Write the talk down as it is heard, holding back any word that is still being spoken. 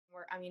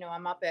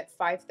I'm up at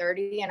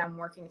 5:30 and I'm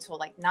working till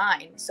like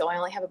 9. So I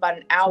only have about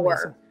an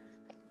hour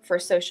for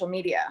social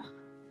media.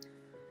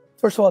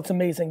 First of all, it's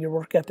amazing. Your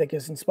work ethic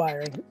is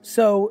inspiring.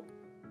 So,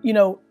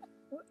 a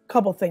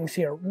couple things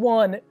here.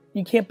 One,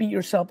 you can't beat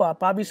yourself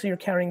up. Obviously, you're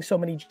carrying so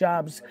many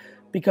jobs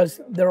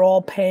because they're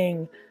all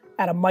paying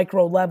at a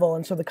micro level.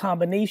 And so the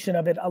combination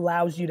of it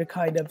allows you to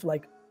kind of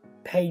like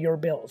pay your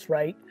bills,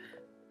 right?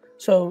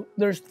 So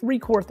there's 3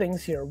 core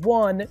things here.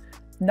 One,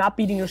 not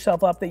beating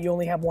yourself up that you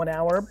only have 1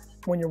 hour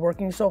when you're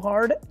working so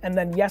hard. And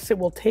then yes, it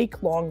will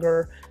take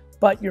longer,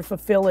 but you're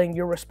fulfilling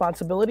your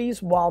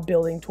responsibilities while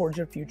building towards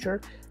your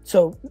future.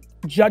 So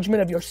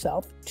judgment of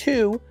yourself.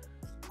 2,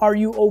 are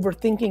you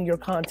overthinking your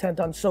content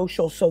on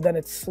social so then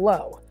it's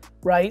slow,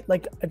 right?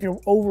 Like if you're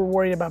over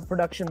worried about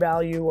production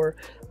value or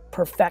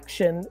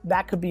perfection,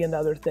 that could be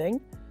another thing,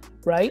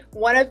 right?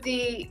 One of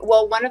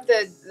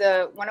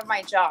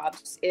my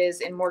jobs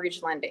is in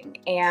mortgage lending.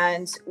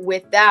 And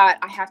with that,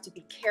 I have to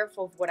be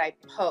careful of what I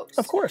post.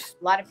 Of course.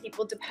 A lot of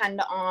people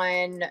depend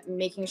on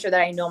making sure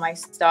that I know my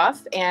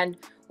stuff. And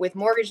with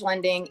mortgage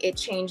lending, it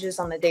changes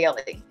on the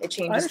daily. It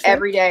changes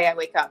every day I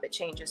wake up, it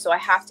changes. So I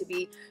have to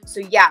be,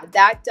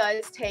 that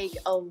does take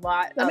a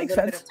little bit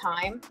of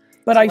time.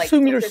 But I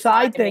assume your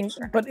side thing,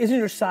 but isn't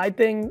your side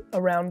thing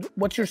around,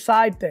 what's your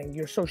side thing,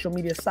 your social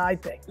media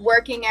side thing?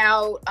 Working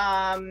out,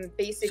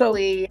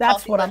 basically. So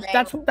that's what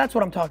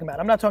I'm talking about.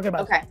 I'm not talking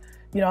about,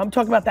 I'm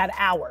talking about that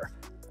hour.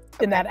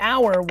 In that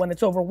hour, when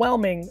it's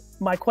overwhelming,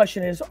 my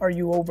question is, are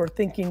you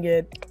overthinking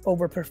it,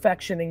 over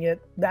perfectioning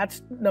it?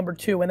 That's number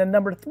 2. And then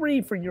number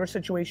 3 for your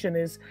situation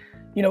is,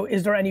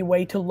 is there any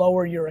way to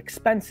lower your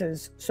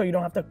expenses so you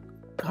don't have to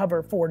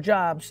cover 4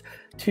 jobs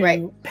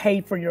to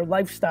pay for your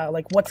lifestyle?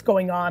 Like what's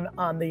going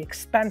on the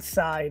expense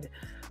side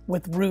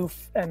with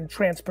roof and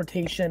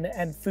transportation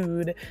and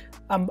food?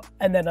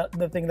 And then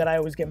the thing that I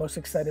always get most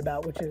excited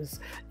about, which is,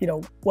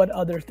 what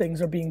other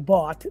things are being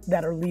bought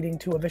that are leading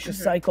to a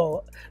vicious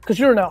cycle? Because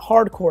you're in a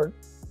hardcore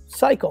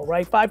cycle,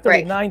 right?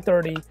 5:30,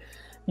 9:30.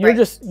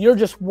 You're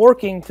just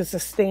working to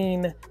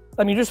sustain.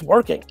 You're just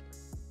working.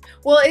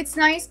 Well, it's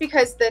nice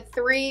because the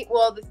 3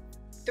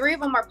 of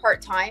them are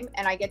part-time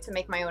and I get to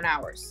make my own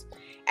hours.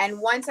 And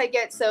once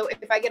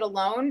if I get a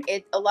loan,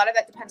 a lot of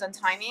that depends on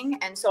timing.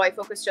 And so I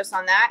focus just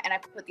on that and I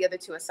put the other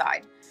 2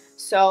 aside.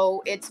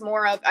 So it's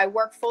more of, I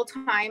work full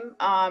time,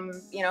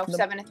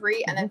 7 to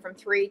 3. And then from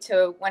 3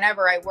 to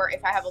whenever I work,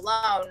 if I have a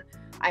loan,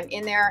 I'm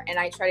in there and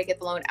I try to get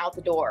the loan out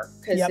the door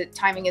because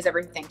timing is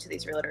everything to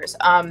these realtors.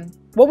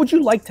 What would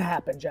you like to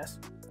happen, Jess?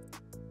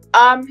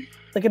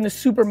 Like in the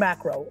super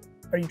macro,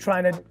 are you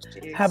trying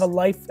to have a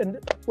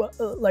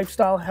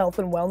lifestyle, health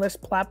and wellness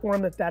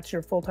platform that's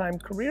your full-time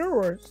career,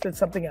 or is it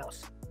something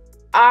else?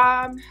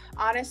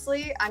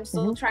 Honestly, I'm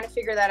still trying to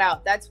figure that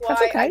out. That's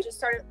why I just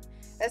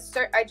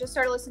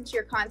started listening to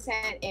your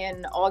content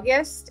in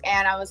August,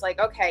 and I was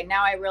like, okay,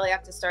 now I really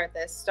have to start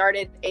this.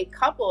 Started a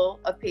couple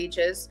of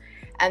pages,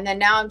 and then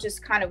now I'm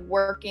just kind of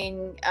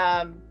working,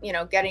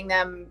 getting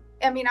them.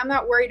 I'm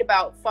not worried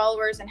about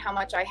followers and how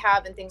much I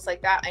have and things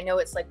like that. I know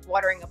it's like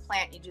watering a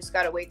plant. You just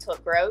got to wait till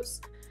it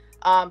grows.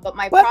 But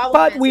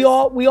we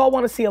all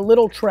want to see a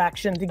little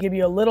traction to give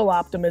you a little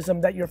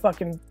optimism that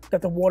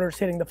that the water's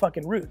hitting the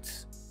fucking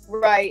roots.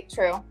 Right.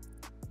 True.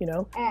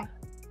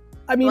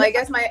 I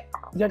guess my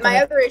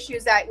other issue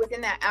is that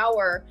within that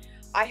hour,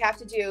 I have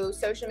to do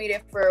social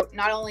media for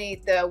not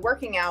only the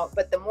working out,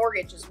 but the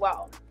mortgage as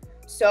well.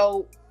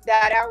 So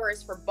that hour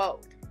is for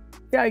both.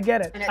 Yeah, I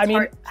get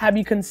it. Have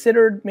you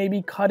considered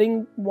maybe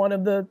cutting one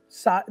of the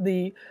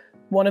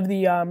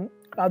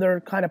other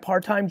kind of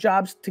part-time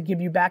jobs to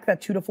give you back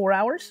that 2 to 4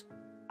 hours?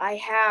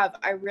 I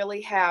really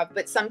have.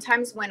 But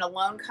sometimes when a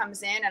loan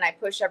comes in and I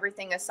push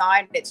everything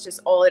aside, it's just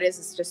all it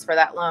is just for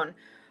that loan.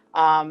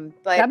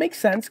 But that makes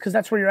sense because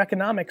that's where your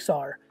economics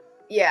are.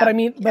 Yeah.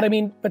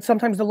 But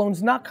sometimes the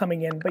loan's not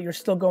coming in, but you're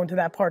still going to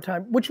that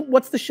part-time.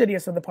 What's the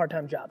shittiest of the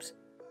part-time jobs?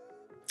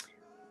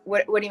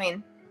 What do you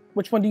mean?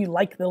 Which one do you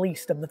like the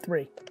least of the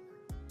 3?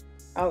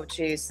 Oh,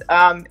 geez.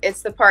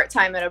 It's the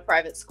part-time at a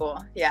private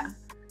school. Yeah.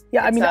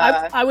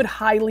 Yeah. I would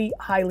highly,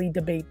 highly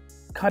debate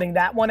cutting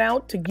that one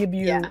out to give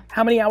you,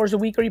 how many hours a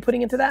week are you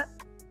putting into that?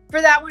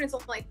 For that one, it's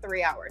only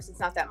 3 hours. It's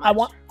not that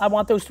much. I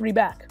want those 3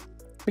 back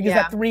because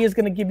that 3 is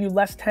going to give you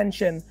less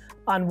tension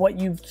on what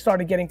you've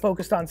started getting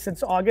focused on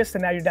since August,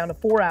 and now you're down to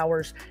 4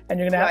 hours, and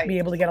you're going to be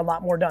able to get a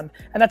lot more done.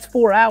 And that's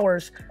 4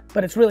 hours,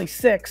 but it's really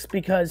 6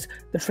 because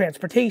the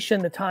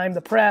transportation, the time,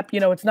 the prep,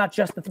 it's not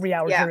just the 3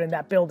 hours you're in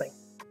that building.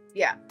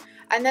 Yeah.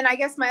 And then I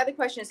guess my other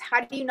question is,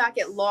 how do you not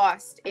get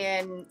lost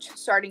in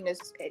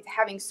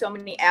having so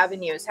many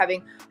avenues,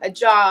 having a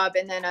job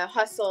and then a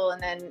hustle,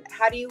 and then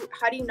how do you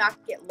not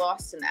get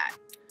lost in that?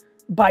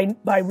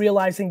 By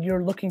realizing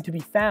you're looking to be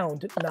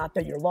found, not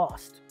that you're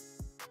lost.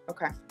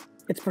 Okay.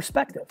 It's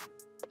perspective.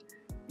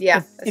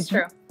 Yeah, that's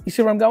true. You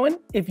see where I'm going?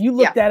 If you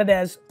looked at it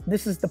as,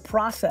 this is the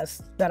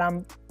process that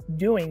I'm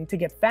doing to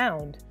get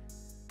found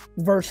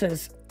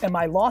versus, am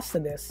I lost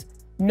in this?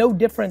 No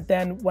different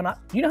than when do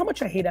you know how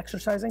much I hate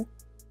exercising?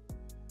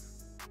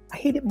 I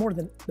hate it more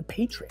than the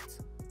Patriots.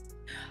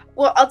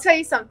 Well, I'll tell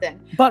you something.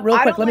 But real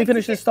I quick, don't let me like to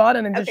finish get- this thought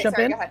and then just Okay, jump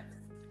sorry, in. go ahead.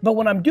 But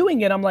when I'm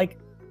doing it, I'm like,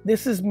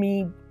 this is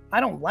me. I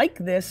don't like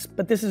this,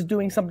 but this is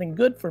doing something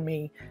good for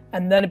me.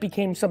 And then it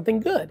became something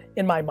good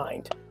in my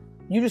mind.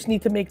 You just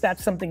need to make that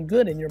something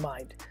good in your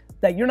mind,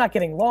 that you're not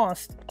getting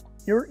lost.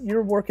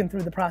 You're working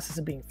through the process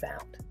of being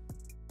found.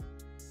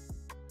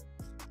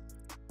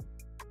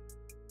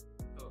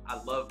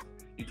 I love,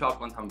 you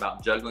talked one time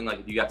about juggling. Like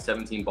if you got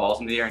 17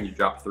 balls in the air and you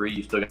drop 3,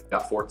 you still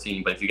got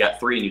 14. But if you got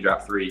 3 and you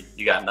drop 3,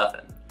 you got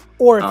nothing.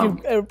 Or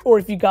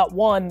if you got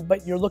 1,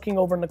 but you're looking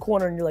over in the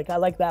corner and you're like, I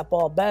like that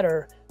ball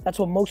better. That's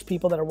what most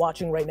people that are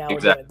watching right now are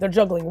doing. They're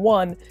juggling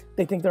 1.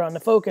 They think they're on the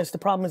focus. The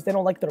problem is they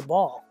don't like their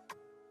ball.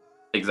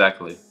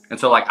 Exactly. And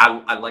so like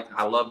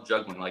I love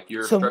juggling. Like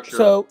your structure.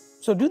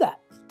 So do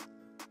that.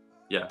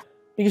 Yeah.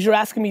 Because you're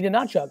asking me to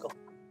not juggle.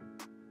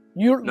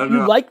 You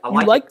I like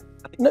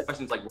the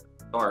question's like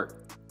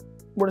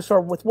where to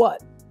start with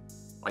what?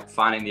 Like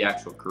finding the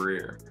actual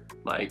career.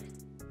 Like,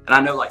 and I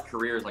know like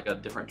career is like a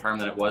different term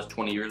than it was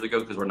 20 years ago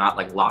because we're not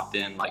like locked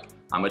in. Like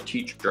I'm a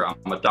teacher,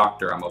 I'm a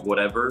doctor, I'm a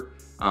whatever.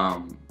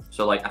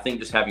 So like I think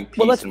just having peace.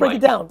 Well, let's and break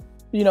like, it down.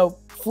 You know,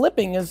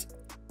 flipping is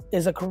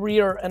a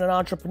career and an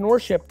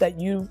entrepreneurship that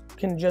you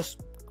can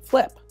just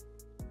flip.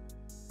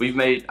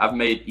 I've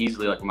made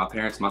easily, like my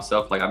parents,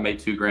 myself, like I've made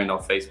 $2,000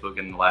 off Facebook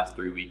in the last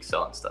 3 weeks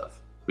selling stuff.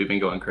 We've been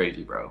going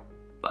crazy, bro.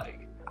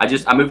 Like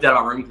I moved out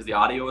of my room because the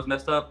audio was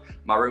messed up.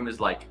 My room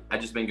is like, I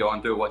just been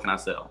going through, what can I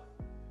sell?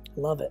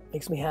 Love it.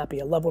 Makes me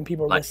happy. I love when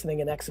people are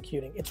listening and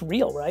executing. It's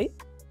real, right?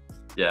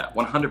 Yeah,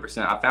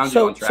 100%. I found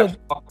you on Trash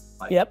Talk.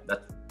 Like, yep.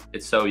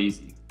 It's so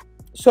easy.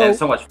 So and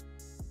so much.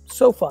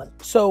 So fun.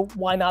 So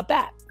why not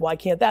that? Why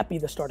can't that be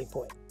the starting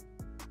point?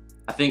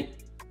 I think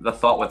the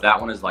thought with that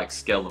one is like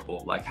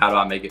scalable. Like how do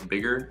I make it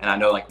bigger? And I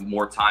know like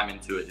more time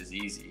into it is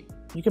easy.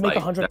 You can make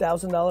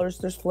 $100,000.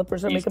 There's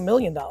flippers that make $1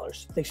 million.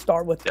 They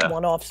start with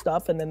one-off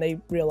stuff and then they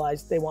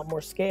realize they want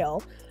more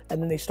scale.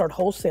 And then they start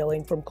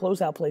wholesaling from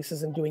closeout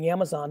places and doing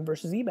Amazon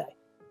versus eBay.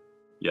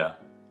 Yeah.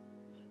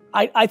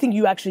 I think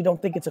you actually don't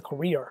think it's a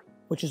career,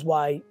 which is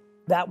why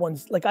that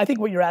one's like, I think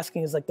what you're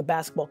asking is like the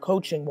basketball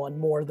coaching one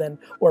more than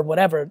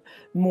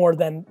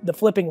the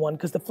flipping one.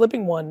 Because the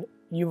flipping one,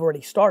 you've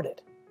already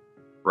started.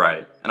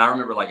 Right. And I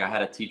remember like I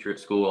had a teacher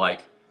at school,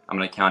 like I'm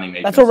an accounting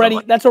major.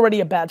 That's already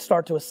a bad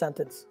start to a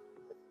sentence.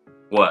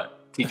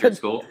 What? Teacher at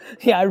school?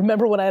 Yeah, I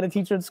remember when I had a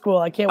teacher at school.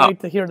 I can't wait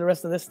to hear the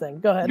rest of this thing.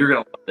 Go ahead. You're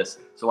going to love this.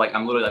 So like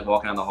I'm literally like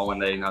walking down the hall one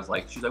day and I was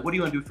like, she's like, what do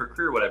you want to do for a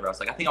career or whatever? I was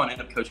like, I think I want to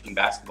end up coaching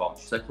basketball. And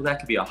she's like, well, that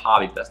could be a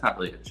hobby, but that's not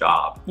really a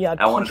job. Yeah,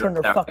 I want to turn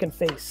her fucking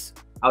face.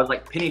 I was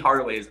like, Penny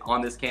Hardaway is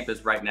on this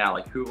campus right now.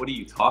 Like, what are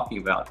you talking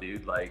about,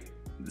 dude? Like,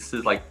 this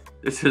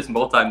is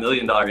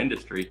multi-million-dollar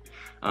industry.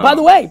 By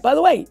the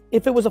way,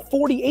 if it was a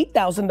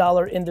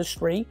 $48,000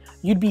 industry,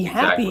 you'd be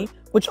happy,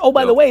 which,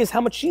 by the way, is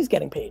how much she's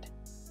getting paid.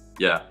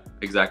 Yeah,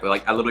 exactly.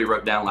 Like I literally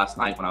wrote down last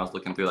night when I was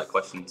looking through like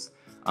questions,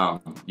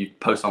 you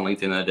post on LinkedIn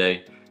the other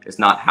day, it's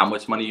not how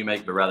much money you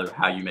make, but rather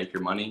how you make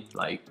your money.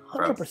 Like,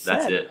 bro, 100%.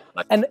 that's it.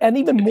 Like, and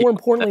even more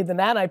importantly than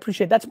that, I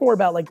appreciate that's more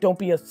about like, don't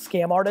be a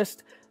scam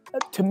artist.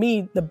 To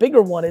me, the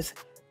bigger one is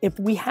if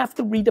we have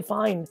to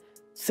redefine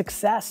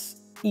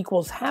success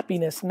equals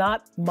happiness,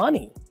 not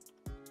money.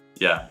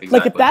 Yeah, exactly.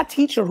 Like if that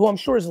teacher, who I'm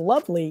sure is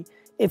lovely,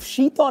 if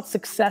she thought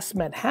success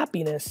meant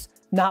happiness,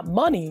 not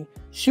money,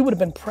 she would have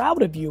been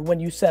proud of you when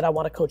you said, I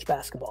want to coach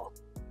basketball.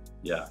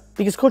 Yeah.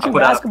 Because coaching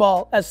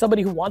basketball, as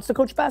somebody who wants to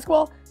coach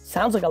basketball,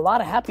 sounds like a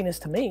lot of happiness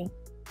to me.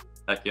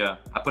 Heck yeah.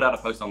 I put out a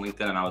post on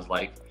LinkedIn and I was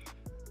like,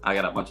 I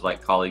got a bunch of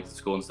like colleagues at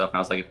school and stuff. And I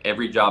was like, if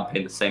every job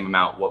paid the same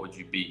amount, what would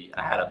you be?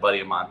 I had a buddy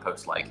of mine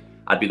post like,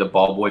 I'd be the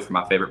ball boy for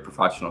my favorite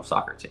professional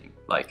soccer team.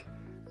 Like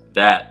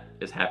that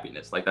is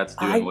happiness. Like that's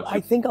doing what you...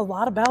 I think a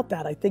lot about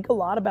that. I think a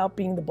lot about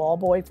being the ball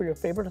boy for your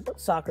favorite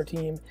soccer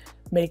team,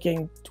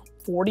 making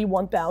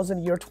 $41,000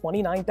 a year,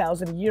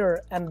 $29,000 a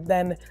year, and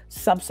then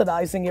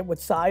subsidizing it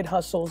with side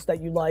hustles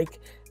that you like.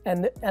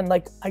 And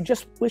like, I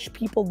just wish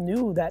people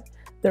knew that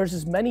there's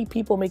as many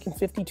people making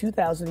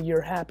 $52,000 a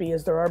year happy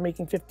as there are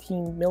making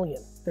 15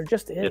 million. There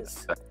just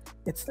is. Yeah.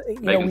 It's,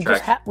 you know,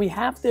 we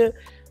have to,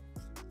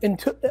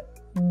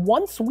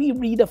 once we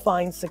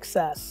redefine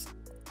success,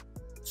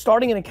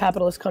 starting in a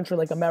capitalist country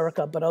like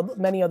America, but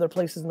many other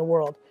places in the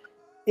world,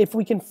 if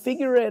we can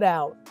figure it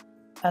out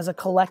as a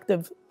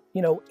collective,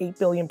 8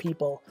 billion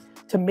people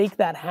to make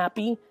that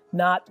happy,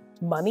 not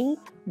money,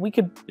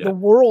 the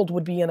world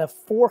would be in a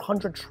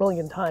 400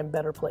 trillion time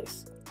better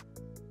place.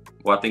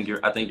 Well, I think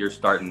you're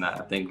starting that.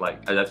 I think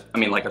like, as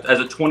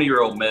a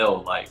 20-year-old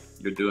male, like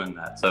you're doing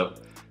that. So,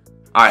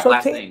 all right,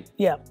 last thing.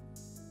 Yeah.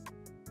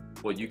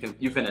 Well, you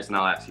finish and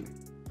I'll ask you.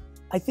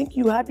 I think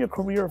you have your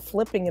career of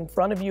flipping in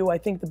front of you. I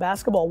think the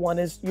basketball one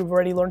is you've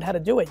already learned how to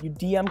do it. You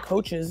DM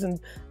coaches,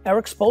 and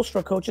Eric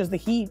Spoelstra coaches the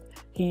Heat.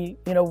 He,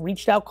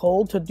 reached out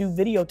cold to do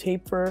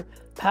videotape for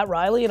Pat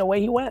Riley, and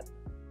away he went.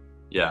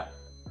 Yeah.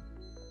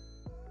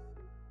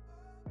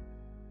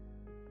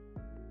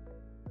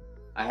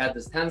 I had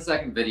this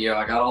 10-second video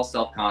I got all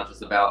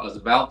self-conscious about. I was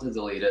about to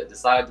delete it,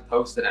 decided to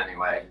post it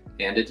anyway,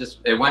 and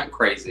it went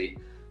crazy.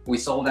 We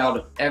sold out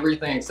of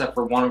everything except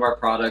for one of our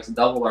products,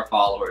 doubled our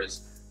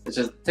followers. It's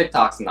just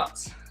TikTok's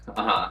nuts.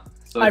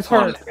 So I've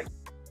heard.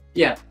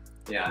 Yeah,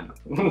 I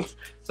know.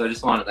 So I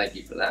just want to thank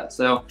you for that.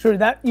 So true,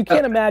 that you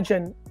can't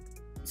imagine.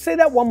 Say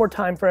that one more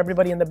time for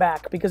everybody in the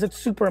back, because it's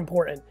super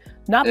important.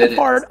 Not the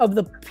part of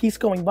the piece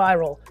going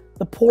viral,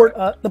 the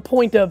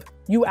point of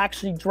you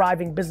actually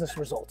driving business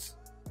results.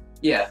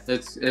 Yeah,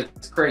 it's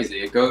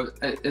crazy. It goes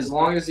as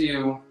long as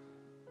you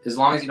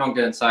don't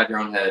get inside your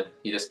own head.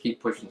 You just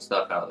keep pushing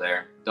stuff out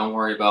there. Don't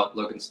worry about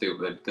looking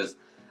stupid, because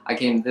I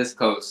came this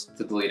close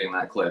to deleting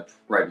that clip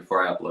right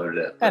before I uploaded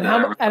it. And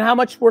how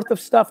much worth of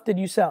stuff did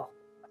you sell?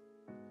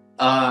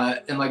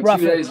 In like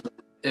roughly 2 days,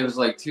 it was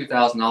like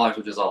 $2,000,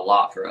 which is a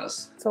lot for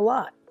us. It's a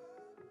lot.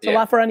 It's a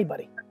lot for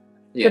anybody.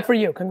 Yeah. Good for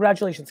you.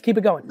 Congratulations. Keep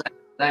it going.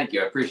 Thank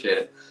you. I appreciate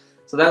it.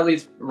 So that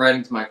leads right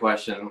into my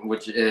question,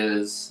 which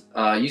is,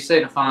 you say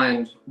to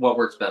find what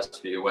works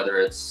best for you, whether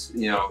it's,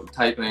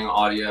 typing,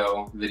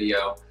 audio,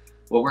 video.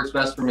 What works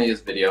best for me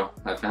is video,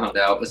 I found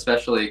out,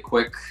 especially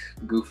quick,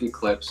 goofy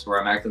clips where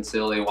I'm acting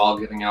silly while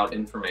giving out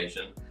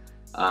information.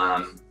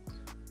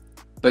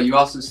 But you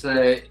also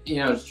say,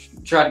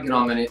 try to get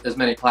on as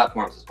many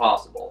platforms as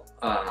possible,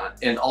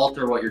 and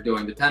alter what you're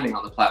doing depending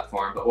on the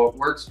platform. But what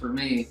works for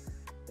me,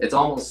 it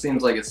almost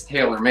seems like it's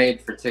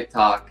tailor-made for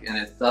TikTok, and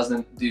it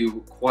doesn't do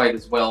quite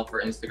as well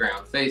for Instagram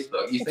and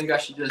Facebook. You think I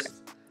should just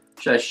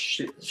share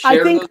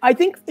I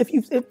think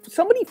if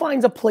somebody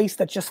finds a place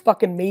that's just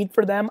fucking made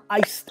for them,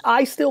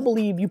 I still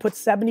believe you put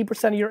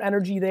 70% of your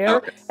energy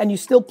there, and you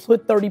still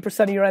put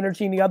 30% of your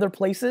energy in the other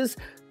places,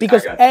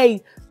 because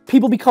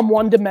people become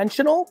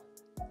one-dimensional,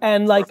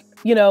 and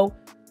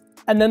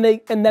and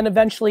then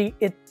eventually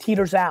it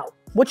teeters out.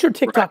 What's your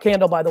TikTok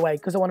handle, by the way?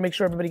 Because I want to make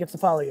sure everybody gets to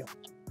follow you.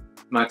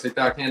 My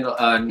TikTok handle,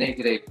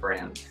 Naked Ape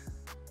Brand.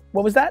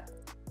 What was that?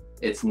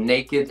 It's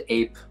Naked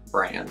Ape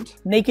Brand.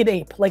 Naked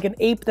Ape, like an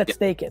ape that's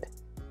naked.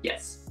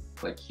 Yes,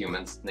 like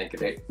humans,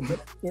 Naked Ape.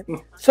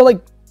 So like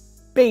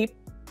Bape,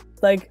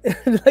 like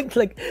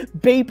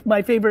Bape,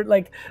 my favorite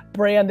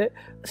brand,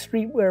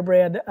 streetwear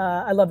brand.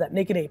 I love that.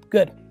 Naked Ape,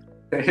 good.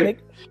 Okay.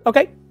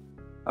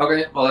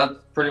 Okay, well that's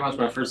pretty much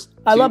my first.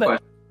 I love it.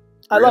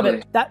 I love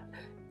it. That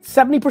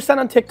 70%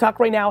 on TikTok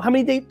right now. How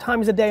many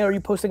times a day are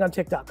you posting on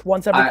TikTok?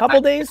 Once every couple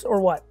days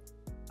or what?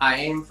 I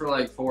aim for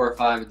like 4 or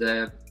 5 a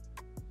day.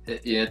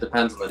 It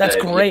depends on the day. That's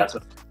great.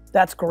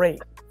 That's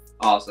great.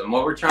 Awesome.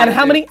 What we're trying to do.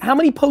 And how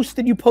many posts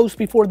did you post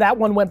before that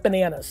one went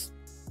bananas?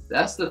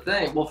 That's the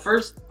thing. Well,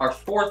 first, our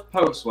 4th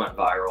post went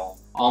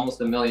viral, almost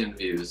 1 million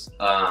views.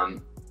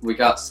 We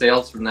got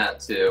sales from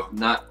that too.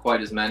 Not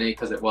quite as many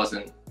because it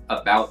wasn't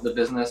about the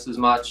business as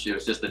much. It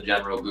was just a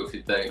general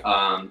goofy thing.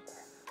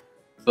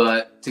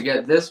 But to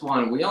get this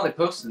one, we only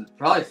posted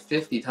probably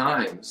 50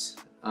 times.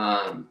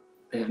 I've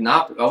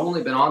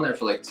only been on there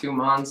for like 2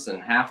 months,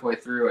 and halfway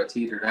through I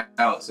teetered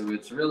out. So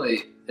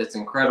it's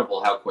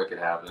incredible how quick it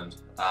happened.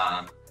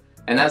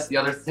 And that's the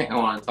other thing I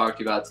want to talk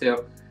to you about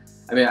too.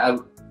 I mean,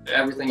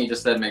 everything you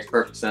just said makes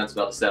perfect sense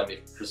about the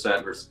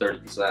 70% versus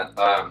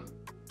 30%.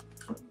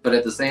 But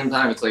at the same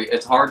time,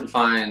 it's hard to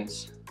find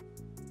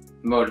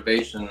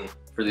motivation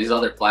for these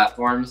other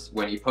platforms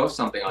when you post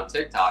something on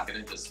TikTok and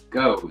it just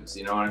goes,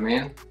 you know what I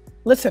mean?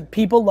 Listen,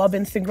 people love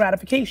instant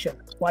gratification.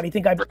 Why do you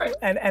think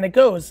and it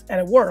goes and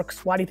it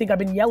works. Why do you think I've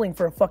been yelling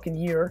for a fucking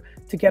year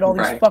to get all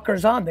these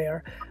fuckers on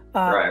there?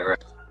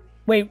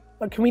 Wait,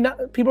 can we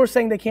not, people are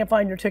saying they can't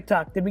find your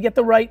TikTok. Did we get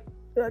the right,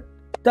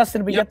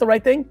 Dustin, did we get the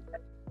right thing?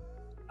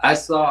 I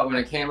saw it when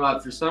it came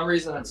up. For some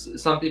reason,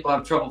 some people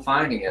have trouble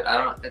finding it.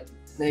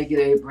 Naked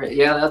Ape,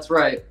 yeah, that's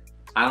right.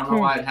 I don't know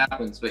why it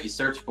happens, but you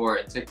search for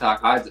it and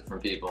TikTok hides it from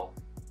people.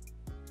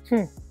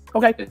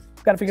 Okay,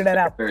 got to figure that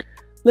out.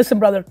 Listen,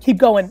 brother, keep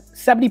going.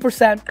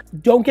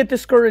 70%. Don't get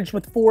discouraged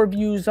with 4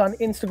 views on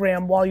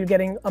Instagram while you're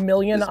getting 1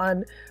 million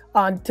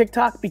on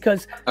TikTok,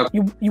 because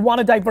you want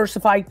to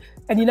diversify,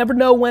 and you never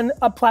know when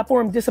a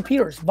platform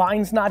disappears.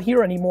 Vine's not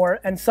here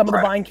anymore, and some of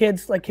the Vine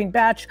kids like King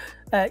Batch,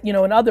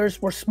 and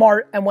others were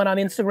smart and went on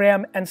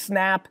Instagram and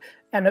Snap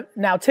and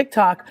now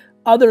TikTok.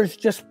 Others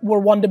just were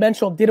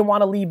one-dimensional, didn't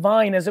want to leave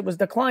Vine as it was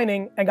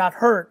declining and got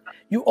hurt.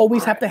 You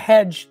always have to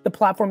hedge the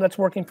platform that's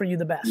working for you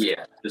the best.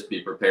 Yeah, just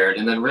be prepared.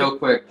 And then real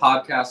quick,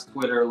 podcast,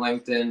 Twitter,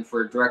 LinkedIn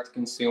for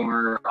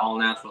direct-to-consumer,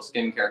 all-natural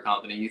skincare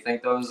company. You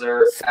think those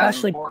are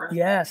as important?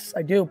 Yes,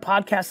 I do.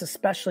 Podcasts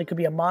especially could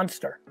be a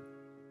monster.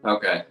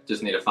 Okay,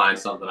 just need to find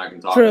something I can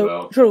talk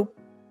about. True.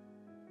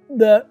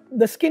 The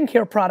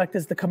skincare product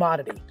is the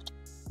commodity.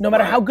 No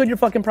matter how good your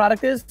fucking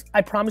product is,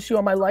 I promise you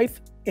on my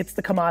life, it's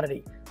the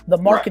commodity. The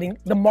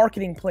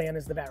marketing plan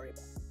is the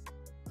variable.